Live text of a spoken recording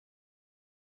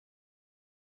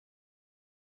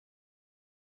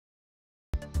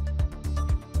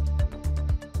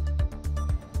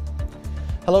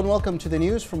Hello and welcome to the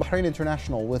news from Bahrain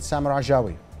International with Samar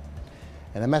Ajawi.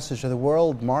 In a message to the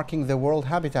world marking the World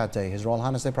Habitat Day, His Royal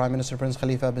Highness the Prime Minister Prince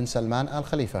Khalifa bin Salman Al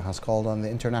Khalifa has called on the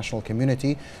international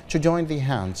community to join the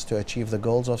hands to achieve the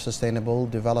goals of Sustainable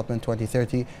Development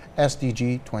 2030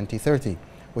 SDG 2030,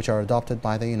 which are adopted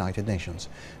by the United Nations.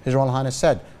 His Royal Highness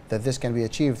said that this can be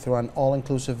achieved through an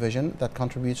all-inclusive vision that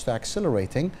contributes to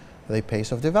accelerating the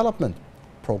pace of development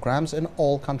programs in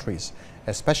all countries,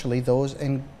 especially those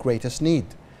in greatest need,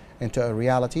 into a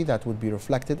reality that would be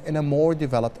reflected in a more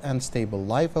developed and stable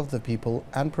life of the people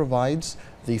and provides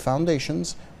the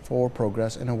foundations for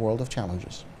progress in a world of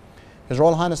challenges. His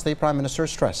Royal Highness the Prime Minister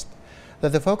stressed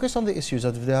that the focus on the issues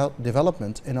of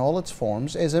development in all its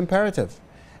forms is imperative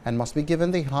and must be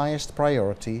given the highest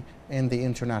priority in the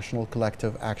international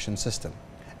collective action system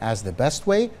as the best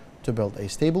way to build a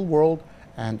stable world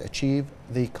and achieve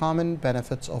the common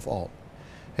benefits of all.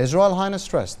 His Royal Highness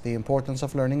stressed the importance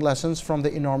of learning lessons from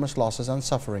the enormous losses and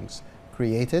sufferings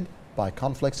created by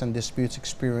conflicts and disputes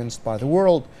experienced by the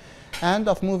world, and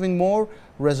of moving more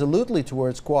resolutely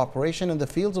towards cooperation in the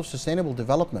fields of sustainable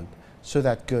development so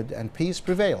that good and peace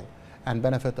prevail and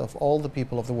benefit of all the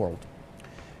people of the world.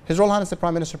 His Royal Highness the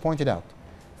Prime Minister pointed out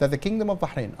that the Kingdom of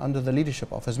Bahrain, under the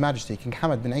leadership of His Majesty King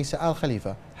Hamad bin Isa Al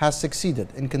Khalifa, has succeeded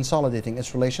in consolidating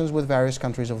its relations with various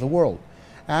countries of the world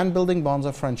and building bonds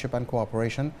of friendship and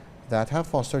cooperation that have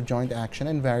fostered joint action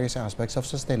in various aspects of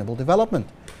sustainable development,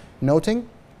 noting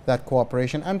that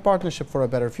cooperation and partnership for a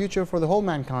better future for the whole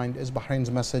mankind is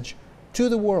Bahrain's message to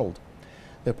the world.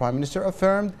 The Prime Minister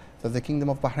affirmed that the Kingdom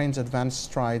of Bahrain's advanced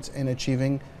strides in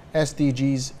achieving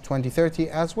SDGs 2030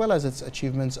 as well as its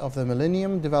achievements of the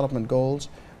Millennium Development Goals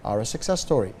are a success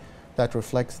story that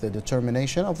reflects the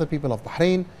determination of the people of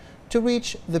Bahrain to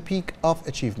reach the peak of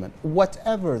achievement,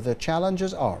 whatever the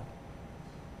challenges are.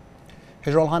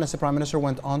 His Royal Highness the Prime Minister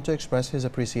went on to express his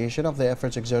appreciation of the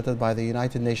efforts exerted by the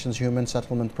United Nations Human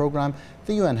Settlement Programme,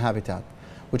 the UN Habitat,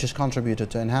 which has contributed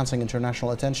to enhancing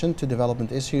international attention to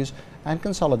development issues and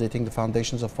consolidating the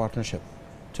foundations of partnership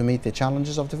to meet the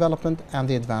challenges of development and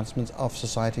the advancement of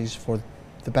societies for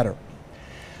the better.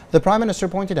 The Prime Minister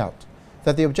pointed out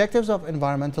that the objectives of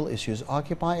environmental issues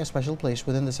occupy a special place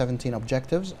within the 17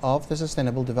 objectives of the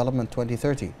Sustainable Development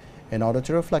 2030 in order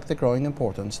to reflect the growing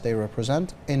importance they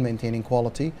represent in maintaining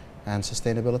quality and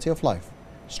sustainability of life,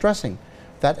 stressing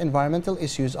that environmental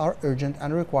issues are urgent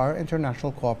and require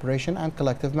international cooperation and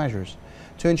collective measures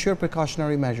to ensure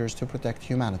precautionary measures to protect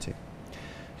humanity.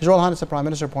 His Royal Highness the Prime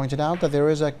Minister pointed out that there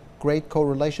is a great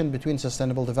correlation between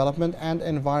sustainable development and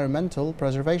environmental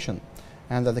preservation,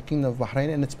 and that the Kingdom of Bahrain,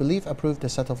 in its belief, approved a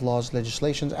set of laws,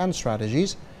 legislations and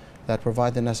strategies that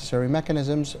provide the necessary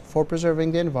mechanisms for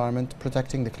preserving the environment,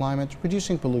 protecting the climate,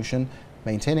 reducing pollution,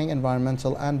 maintaining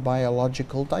environmental and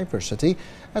biological diversity,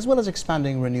 as well as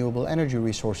expanding renewable energy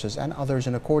resources and others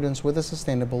in accordance with a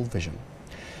sustainable vision.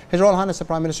 His Royal Highness the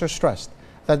Prime Minister stressed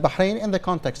that Bahrain, in the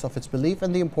context of its belief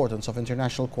in the importance of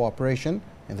international cooperation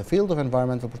in the field of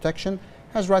environmental protection,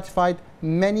 has ratified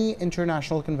many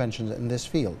international conventions in this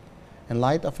field, in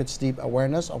light of its deep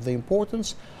awareness of the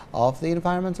importance of the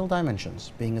environmental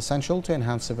dimensions being essential to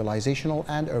enhance civilizational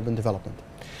and urban development.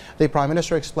 The Prime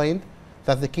Minister explained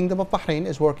that the Kingdom of Bahrain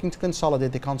is working to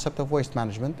consolidate the concept of waste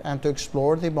management and to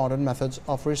explore the modern methods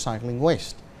of recycling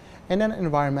waste in an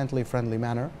environmentally friendly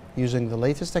manner, using the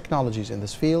latest technologies in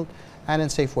this field and in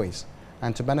safe ways,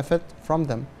 and to benefit from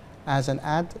them as an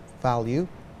added value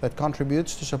that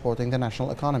contributes to supporting the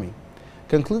national economy.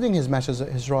 Concluding his message,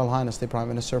 His Royal Highness the Prime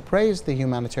Minister praised the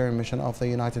humanitarian mission of the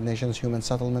United Nations Human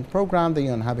Settlement Programme, the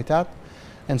UN Habitat,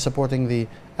 in supporting the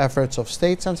efforts of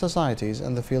states and societies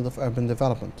in the field of urban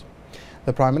development.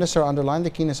 The Prime Minister underlined the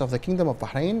keenness of the Kingdom of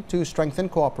Bahrain to strengthen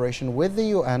cooperation with the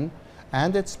UN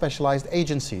and its specialized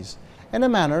agencies in a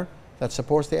manner that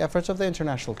supports the efforts of the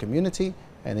international community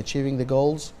in achieving the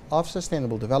goals of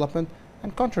sustainable development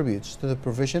and contributes to the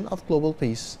provision of global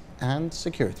peace and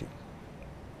security.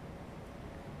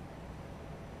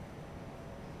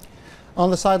 On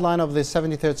the sideline of the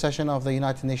 73rd session of the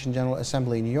United Nations General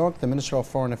Assembly in New York, the Minister of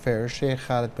Foreign Affairs, Sheikh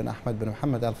Khalid bin Ahmed bin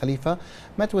Mohammed Al Khalifa,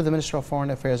 met with the Minister of Foreign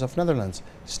Affairs of Netherlands,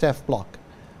 Stef Blok.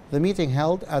 The meeting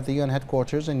held at the UN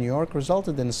headquarters in New York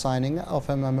resulted in the signing of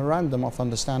a memorandum of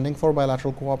understanding for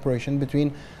bilateral cooperation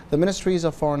between the Ministries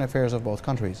of Foreign Affairs of both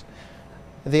countries.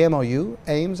 The MOU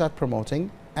aims at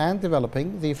promoting and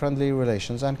developing the friendly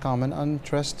relations and common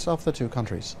interests of the two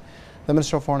countries. The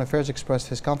Minister of Foreign Affairs expressed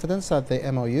his confidence that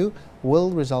the MOU will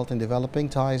result in developing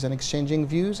ties and exchanging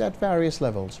views at various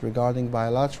levels regarding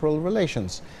bilateral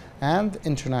relations and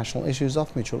international issues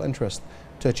of mutual interest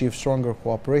to achieve stronger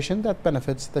cooperation that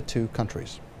benefits the two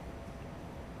countries.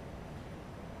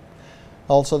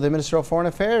 Also, the Minister of Foreign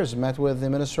Affairs met with the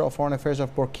Minister of Foreign Affairs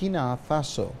of Burkina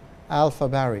Faso, Alpha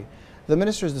Bari. The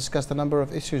ministers discussed a number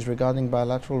of issues regarding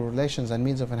bilateral relations and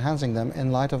means of enhancing them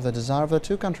in light of the desire of the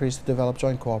two countries to develop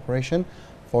joint cooperation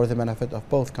for the benefit of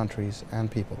both countries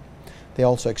and people. They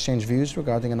also exchanged views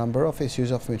regarding a number of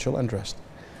issues of mutual interest.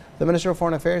 The Minister of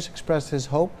Foreign Affairs expressed his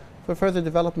hope for further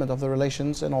development of the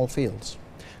relations in all fields.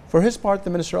 For his part, the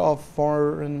Minister of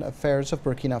Foreign Affairs of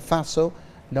Burkina Faso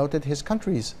noted his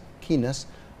country's keenness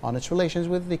on its relations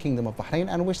with the Kingdom of Bahrain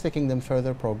and wished the kingdom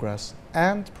further progress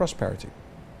and prosperity.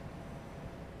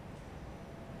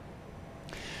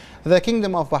 The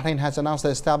Kingdom of Bahrain has announced the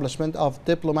establishment of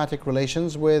diplomatic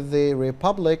relations with the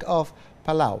Republic of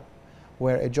Palau,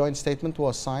 where a joint statement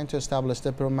was signed to establish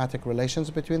diplomatic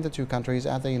relations between the two countries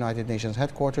at the United Nations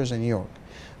headquarters in New York.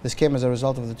 This came as a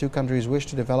result of the two countries' wish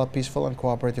to develop peaceful and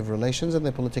cooperative relations in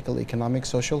the political, economic,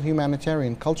 social,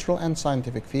 humanitarian, cultural and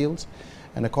scientific fields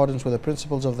in accordance with the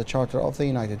principles of the Charter of the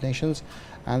United Nations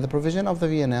and the provision of the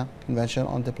Vienna Convention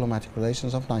on Diplomatic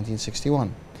Relations of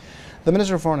 1961. The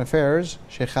Minister of Foreign Affairs,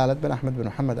 Sheikh Khalid bin Ahmed bin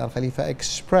Mohammed Al Khalifa,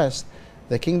 expressed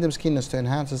the kingdom's keenness to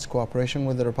enhance its cooperation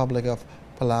with the Republic of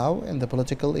Palau in the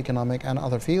political, economic and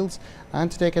other fields,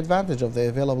 and to take advantage of the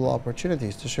available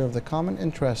opportunities to serve the common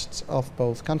interests of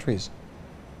both countries.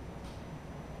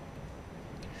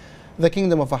 The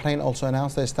Kingdom of Bahrain also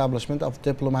announced the establishment of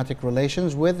diplomatic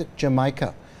relations with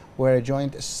Jamaica, where a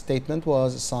joint statement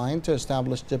was signed to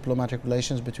establish diplomatic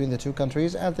relations between the two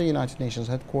countries at the United Nations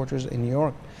headquarters in New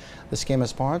York. This came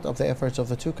as part of the efforts of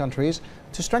the two countries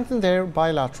to strengthen their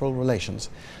bilateral relations.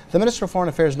 The Minister of Foreign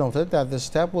Affairs noted that this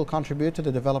step will contribute to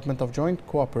the development of joint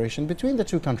cooperation between the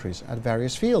two countries at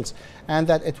various fields, and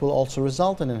that it will also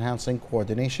result in enhancing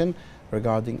coordination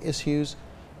regarding issues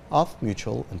of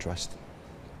mutual interest.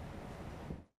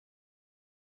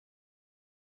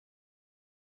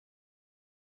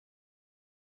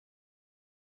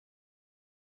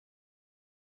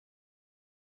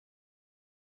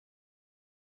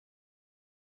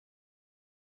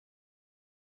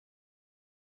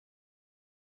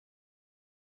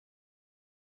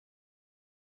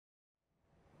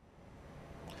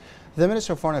 The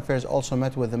Minister of Foreign Affairs also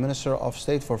met with the Minister of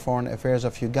State for Foreign Affairs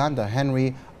of Uganda,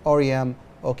 Henry Oriam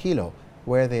Okilo,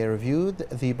 where they reviewed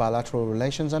the bilateral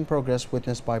relations and progress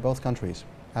witnessed by both countries,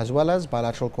 as well as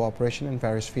bilateral cooperation in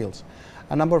various fields.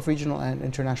 A number of regional and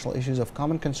international issues of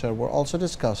common concern were also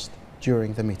discussed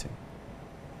during the meeting.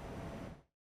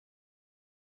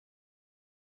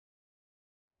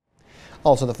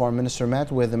 Also, the Foreign Minister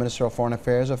met with the Minister of Foreign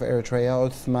Affairs of Eritrea,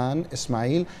 Uthman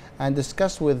Ismail, and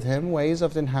discussed with him ways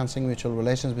of enhancing mutual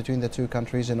relations between the two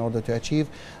countries in order to achieve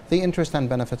the interest and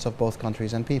benefits of both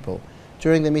countries and people.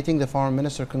 During the meeting, the Foreign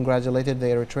Minister congratulated the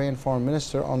Eritrean Foreign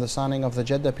Minister on the signing of the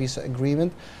Jeddah Peace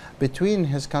Agreement between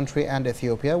his country and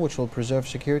Ethiopia, which will preserve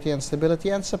security and stability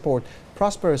and support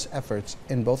prosperous efforts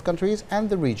in both countries and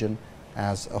the region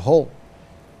as a whole.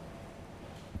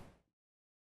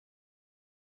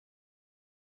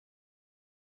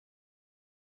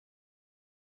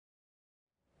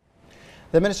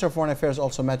 The Minister of Foreign Affairs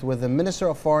also met with the Minister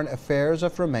of Foreign Affairs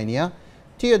of Romania,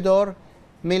 Teodor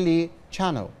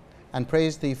Milicianu, and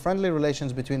praised the friendly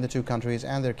relations between the two countries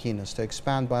and their keenness to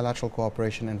expand bilateral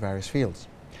cooperation in various fields.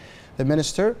 The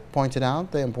Minister pointed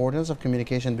out the importance of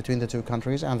communication between the two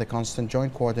countries and the constant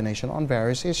joint coordination on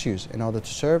various issues in order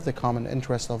to serve the common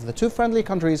interests of the two friendly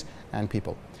countries and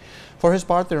people. For his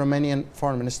part, the Romanian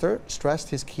Foreign Minister stressed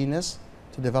his keenness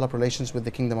to develop relations with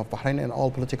the Kingdom of Bahrain in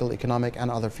all political, economic and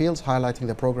other fields, highlighting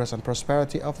the progress and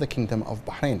prosperity of the Kingdom of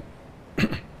Bahrain.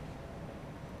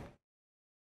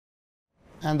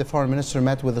 And the Foreign Minister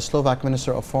met with the Slovak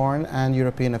Minister of Foreign and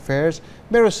European Affairs,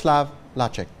 Miroslav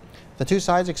Lacek. The two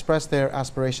sides expressed their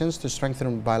aspirations to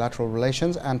strengthen bilateral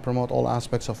relations and promote all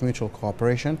aspects of mutual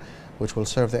cooperation, which will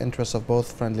serve the interests of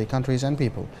both friendly countries and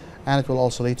people. And it will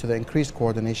also lead to the increased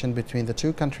coordination between the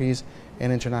two countries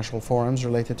in international forums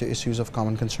related to issues of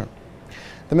common concern.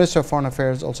 The Minister of Foreign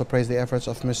Affairs also praised the efforts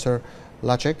of Mr.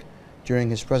 Lacek during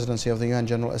his presidency of the UN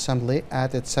General Assembly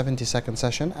at its 72nd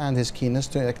session and his keenness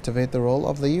to activate the role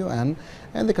of the UN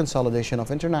in the consolidation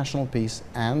of international peace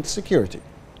and security.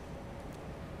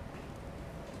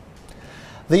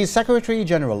 The Secretary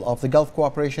General of the Gulf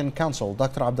Cooperation Council,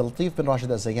 Dr. Abdul Latif bin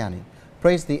Rashid Al Zayani,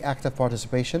 praised the active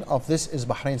participation of This is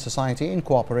Bahrain Society in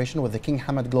cooperation with the King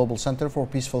Hamad Global Center for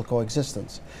Peaceful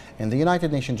Coexistence in the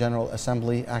United Nations General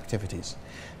Assembly activities.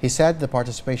 He said the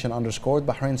participation underscored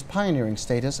Bahrain's pioneering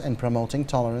status in promoting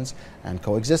tolerance and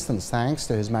coexistence thanks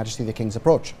to His Majesty the King's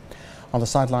approach. On the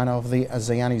sideline of the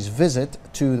Zayani's visit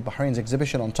to the Bahrain's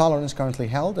exhibition on tolerance currently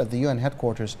held at the UN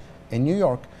headquarters in New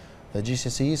York, the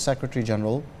GCC Secretary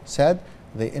General said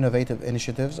the innovative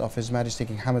initiatives of His Majesty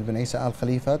King Hamad bin Isa Al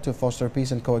Khalifa to foster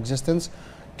peace and coexistence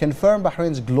confirm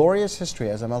Bahrain's glorious history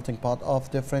as a melting pot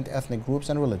of different ethnic groups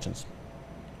and religions.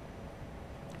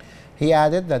 He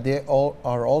added that they all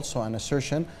are also an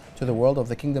assertion to the world of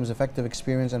the kingdom's effective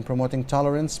experience in promoting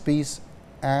tolerance, peace,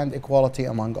 and equality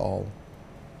among all.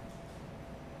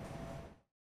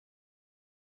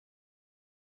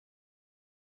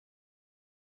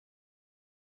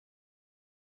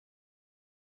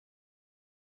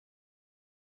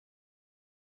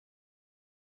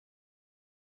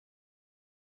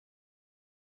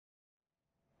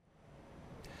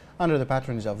 Under the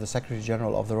patronage of the Secretary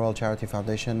General of the Royal Charity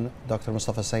Foundation, Dr.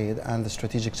 Mustafa Sayyid, and the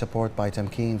strategic support by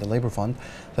Tamkeen, the Labour Fund,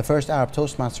 the first Arab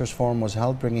Toastmasters Forum was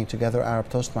held, bringing together Arab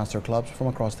Toastmaster clubs from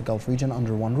across the Gulf region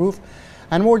under one roof.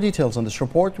 And more details on this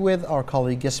report with our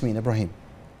colleague Yasmin Ibrahim.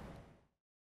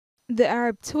 The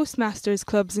Arab Toastmasters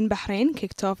clubs in Bahrain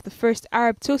kicked off the first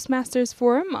Arab Toastmasters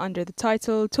Forum under the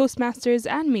title Toastmasters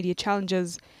and Media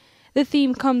Challenges. The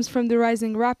theme comes from the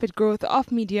rising rapid growth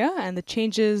of media and the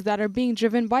changes that are being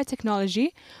driven by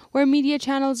technology, where media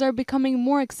channels are becoming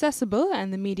more accessible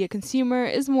and the media consumer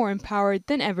is more empowered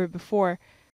than ever before.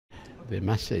 The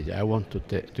message I want to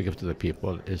give to the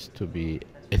people is to be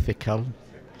ethical,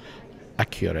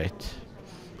 accurate,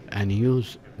 and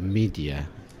use media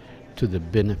to the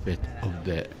benefit of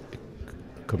the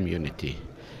community.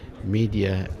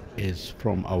 Media is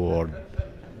from our word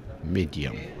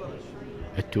medium,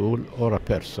 a tool or a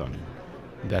person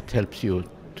that helps you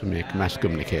to make mass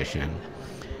communication.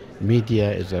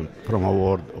 Media is from a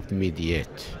word of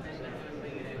mediate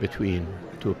between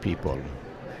two people.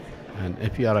 And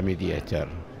if you are a mediator,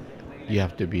 you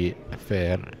have to be a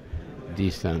fair,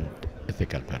 decent,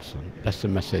 ethical person. That's the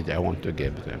message I want to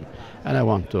give them. And I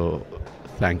want to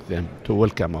thank them, to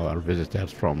welcome our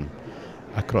visitors from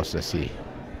across the sea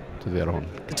to their own.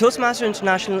 The Toastmaster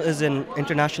International is an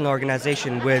international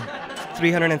organization with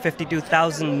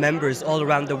 352,000 members all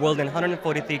around the world in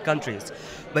 143 countries.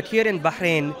 But here in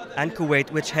Bahrain and Kuwait,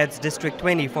 which heads District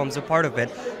 20, forms a part of it,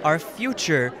 our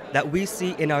future that we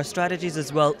see in our strategies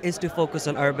as well is to focus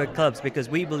on Arabic clubs, because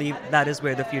we believe that is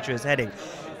where the future is heading.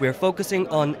 We're focusing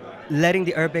on letting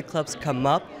the Arabic clubs come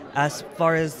up. As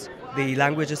far as the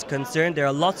language is concerned, there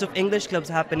are lots of English clubs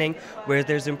happening. Where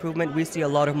there's improvement, we see a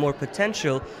lot of more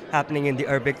potential happening in the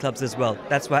Arabic clubs as well.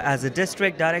 That's why as a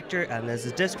district director and as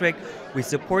a district, we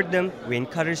support them, we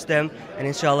encourage them, and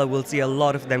inshallah we'll see a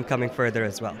lot of them coming further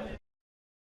as well.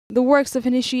 The works of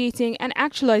initiating and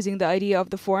actualizing the idea of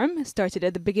the forum started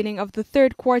at the beginning of the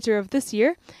third quarter of this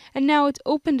year, and now it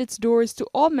opened its doors to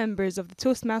all members of the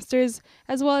Toastmasters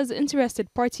as well as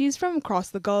interested parties from across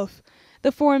the Gulf.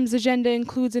 The forum's agenda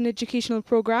includes an educational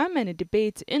program and a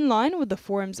debate in line with the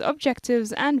forum's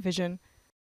objectives and vision.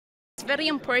 It's very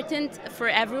important for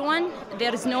everyone.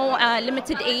 There is no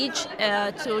limited age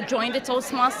to join the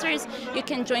Toastmasters. You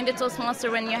can join the Toastmaster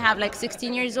when you have like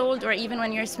 16 years old or even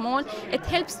when you're small. It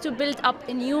helps to build up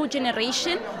a new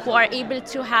generation who are able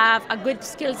to have a good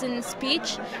skills in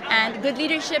speech and good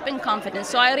leadership and confidence.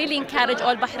 So I really encourage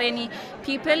all Bahraini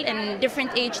people in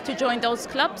different age to join those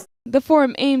clubs. The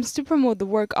forum aims to promote the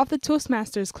work of the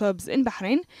Toastmasters clubs in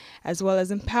Bahrain, as well as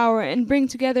empower and bring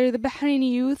together the Bahraini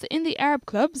youth in the Arab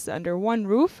clubs under one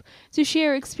roof to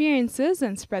share experiences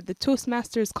and spread the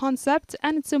Toastmasters concept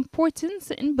and its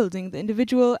importance in building the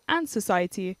individual and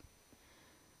society.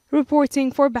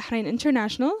 Reporting for Bahrain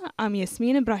International, I'm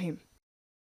Yasmin Ibrahim.